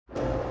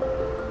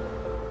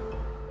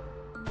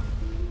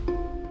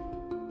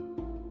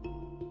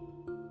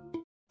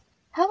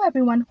Hello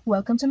everyone,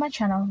 welcome to my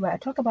channel where I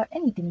talk about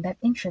anything that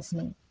interests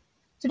me.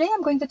 Today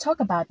I'm going to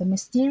talk about the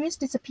mysterious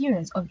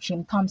disappearance of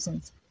Jim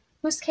Thompson,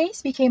 whose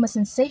case became a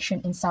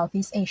sensation in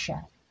Southeast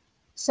Asia.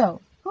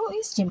 So, who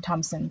is Jim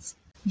Thompson?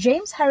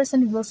 James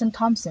Harrison Wilson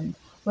Thompson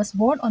was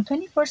born on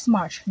 21st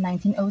March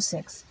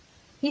 1906.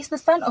 He is the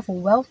son of a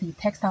wealthy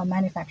textile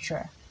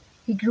manufacturer.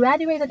 He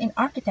graduated in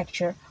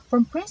architecture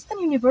from Princeton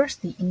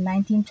University in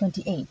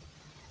 1928.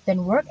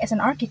 Then worked as an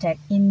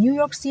architect in New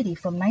York City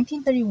from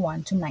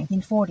 1931 to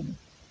 1940.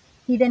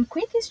 He then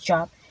quit his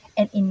job,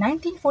 and in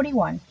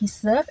 1941 he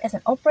served as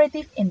an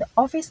operative in the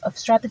Office of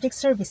Strategic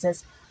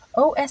Services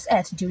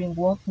 (OSS) during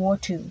World War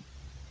II.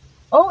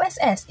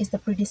 OSS is the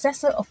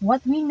predecessor of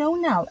what we know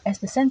now as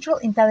the Central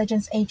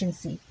Intelligence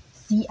Agency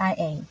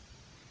 (CIA).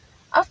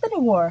 After the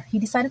war, he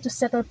decided to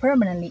settle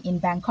permanently in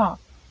Bangkok,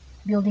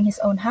 building his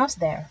own house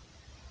there.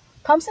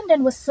 Thompson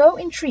then was so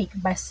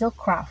intrigued by silk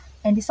craft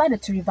and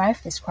decided to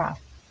revive this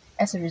craft.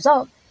 As a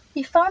result,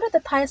 he founded the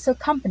Thai Silk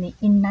Company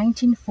in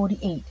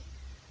 1948.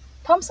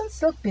 Thompson's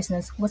silk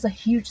business was a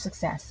huge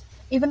success.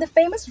 Even the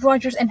famous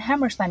Rodgers and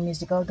Hammerstein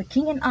musical The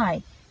King and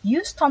I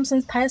used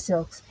Thompson's Thai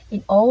silks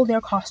in all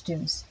their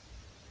costumes.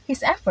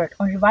 His effort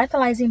on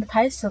revitalizing the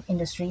Thai silk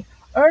industry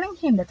earning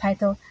him the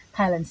title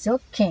Thailand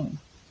Silk King.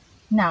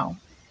 Now,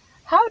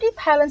 how did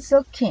Thailand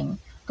Silk King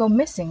go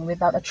missing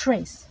without a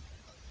trace?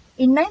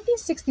 In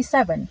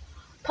 1967,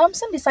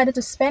 Thompson decided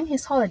to spend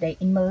his holiday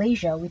in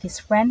Malaysia with his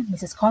friend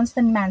Mrs.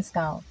 Constance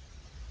Manscow.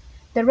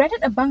 They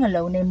rented a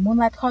bungalow named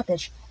Moonlight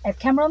Cottage at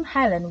Cameron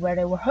Highland where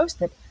they were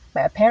hosted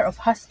by a pair of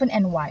husband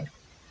and wife,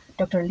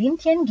 Dr. Lin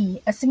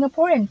Tian-gi, a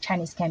Singaporean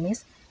Chinese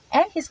chemist,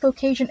 and his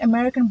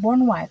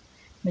Caucasian-American-born wife,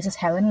 Mrs.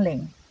 Helen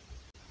Ling.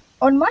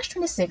 On March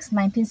 26,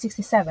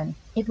 1967,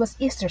 it was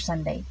Easter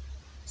Sunday,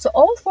 so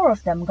all four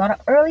of them got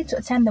up early to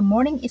attend the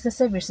morning Easter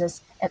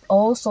services at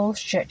All Souls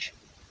Church.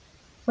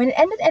 When it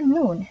ended at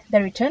noon,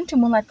 they returned to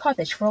Moonlight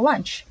Cottage for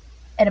lunch.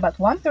 At about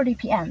 1:30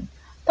 p.m.,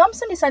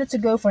 Thompson decided to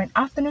go for an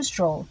afternoon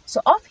stroll,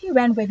 so off he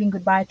went waving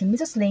goodbye to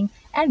Mrs. Ling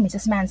and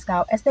Mrs.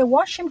 Manscow as they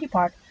watched him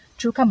depart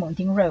through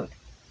Kamunting Road.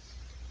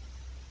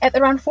 At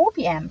around 4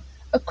 p.m.,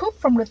 a cook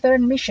from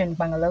Lutheran Mission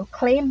bungalow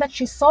claimed that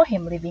she saw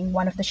him leaving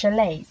one of the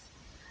chalets.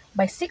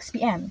 By 6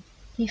 p.m.,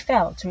 he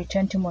failed to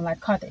return to Moonlight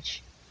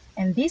Cottage,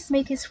 and this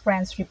made his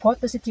friends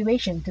report the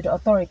situation to the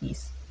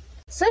authorities.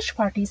 Search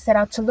parties set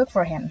out to look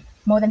for him.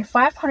 More than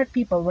 500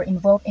 people were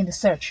involved in the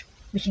search,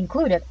 which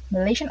included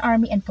Malaysian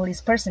Army and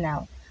police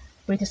personnel,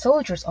 British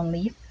soldiers on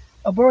leave,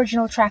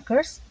 Aboriginal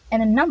trackers,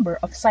 and a number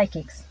of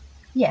psychics.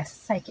 Yes,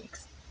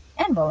 psychics.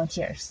 And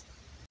volunteers.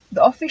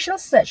 The official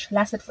search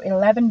lasted for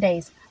 11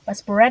 days, but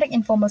sporadic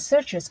informal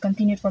searches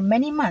continued for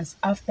many months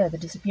after the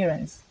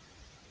disappearance.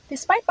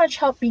 Despite much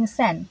help being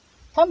sent,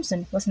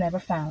 Thompson was never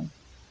found.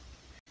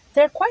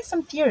 There are quite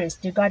some theories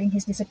regarding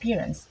his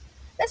disappearance.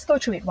 Let's go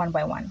through it one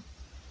by one.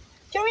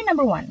 Theory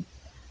number 1.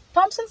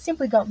 Thompson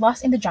simply got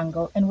lost in the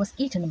jungle and was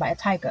eaten by a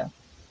tiger.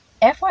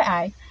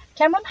 FYI,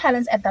 Cameron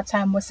Highlands at that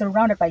time was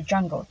surrounded by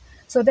jungle,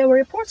 so there were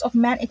reports of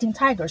man-eating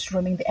tigers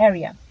roaming the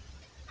area.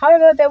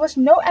 However, there was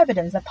no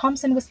evidence that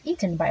Thompson was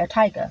eaten by a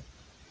tiger,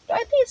 though I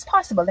think it's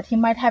possible that he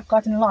might have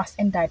gotten lost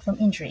and died from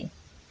injury.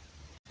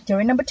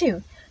 Theory number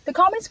 2. The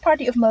Communist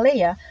Party of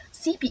Malaya,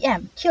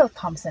 CPM, killed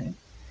Thompson.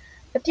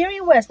 The theory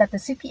was that the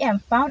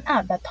CPM found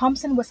out that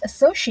Thompson was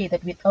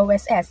associated with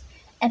OSS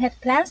and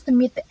had plans to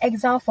meet the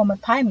exiled former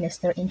Prime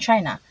Minister in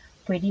China,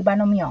 Priti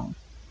Banomyong.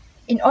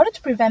 In order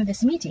to prevent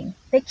this meeting,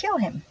 they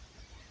killed him.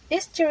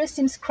 This theory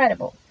seems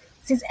credible,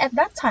 since at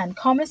that time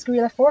communist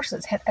guerrilla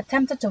forces had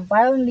attempted to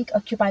violently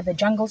occupy the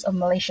jungles of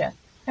Malaysia,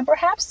 and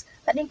perhaps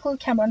that included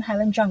Cameron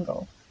Highland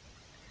Jungle.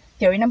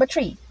 Theory number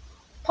 3.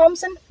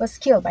 Thompson was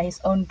killed by his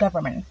own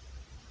government.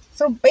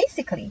 So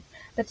basically,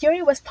 the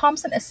theory was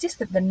Thompson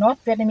assisted the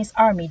North Vietnamese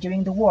army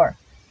during the war,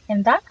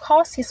 and that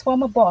caused his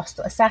former boss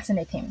to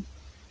assassinate him.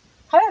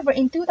 However,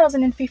 in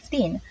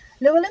 2015,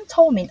 Llewellyn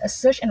Tolmin, a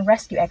search and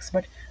rescue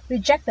expert,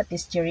 rejected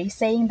this theory,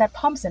 saying that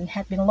Thompson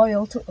had been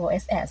loyal to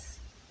OSS.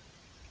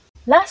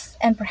 Last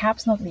and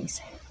perhaps not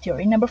least,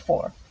 theory number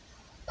 4.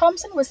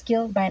 Thompson was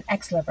killed by an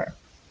ex-lover.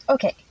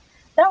 Okay,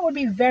 that would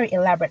be a very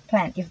elaborate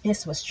plan if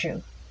this was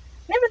true.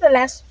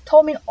 Nevertheless,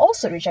 Tolmin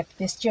also rejected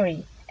this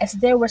theory, as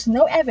there was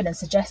no evidence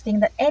suggesting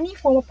that any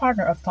former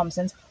partner of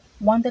Thompson's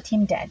wanted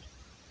him dead.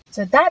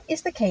 So that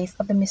is the case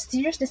of the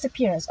mysterious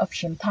disappearance of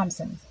Jim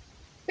Thompson.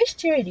 Which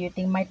theory do you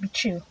think might be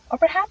true? Or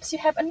perhaps you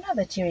have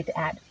another theory to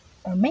add?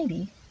 Or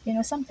maybe you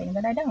know something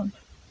that I don't.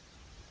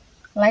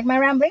 Like my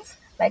ramblings?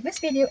 Like this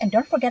video and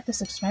don't forget to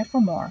subscribe for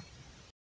more.